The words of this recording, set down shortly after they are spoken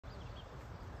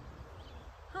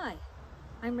Hi,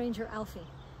 I'm Ranger Alfie,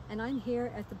 and I'm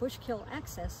here at the Bushkill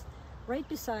Access right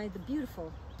beside the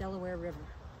beautiful Delaware River.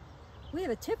 We have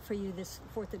a tip for you this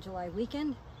 4th of July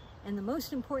weekend, and the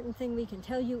most important thing we can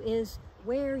tell you is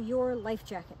wear your life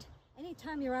jacket.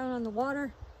 Anytime you're out on the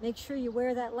water, make sure you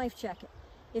wear that life jacket.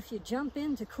 If you jump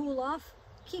in to cool off,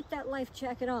 keep that life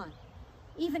jacket on.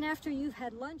 Even after you've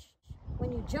had lunch,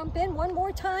 when you jump in one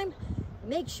more time,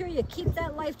 make sure you keep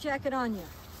that life jacket on you.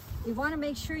 You want to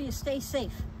make sure you stay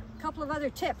safe. A couple of other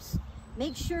tips.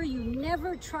 Make sure you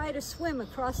never try to swim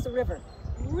across the river.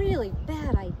 Really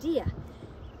bad idea.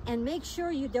 And make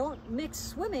sure you don't mix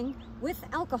swimming with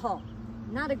alcohol.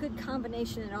 Not a good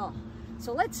combination at all.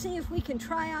 So let's see if we can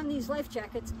try on these life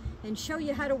jackets and show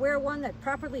you how to wear one that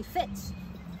properly fits.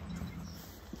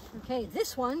 Okay,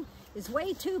 this one is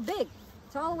way too big.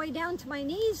 It's all the way down to my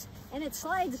knees and it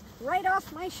slides right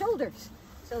off my shoulders.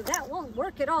 So that won't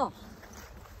work at all.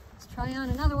 Let's try on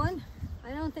another one.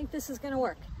 I don't think this is going to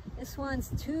work. This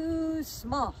one's too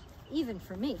small, even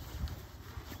for me.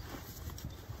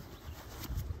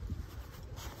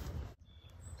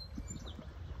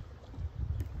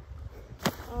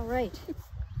 All right.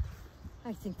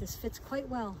 I think this fits quite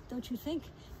well, don't you think?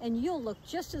 And you'll look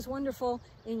just as wonderful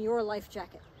in your life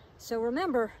jacket. So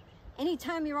remember,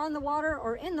 anytime you're on the water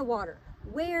or in the water,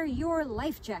 wear your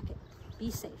life jacket. Be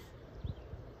safe.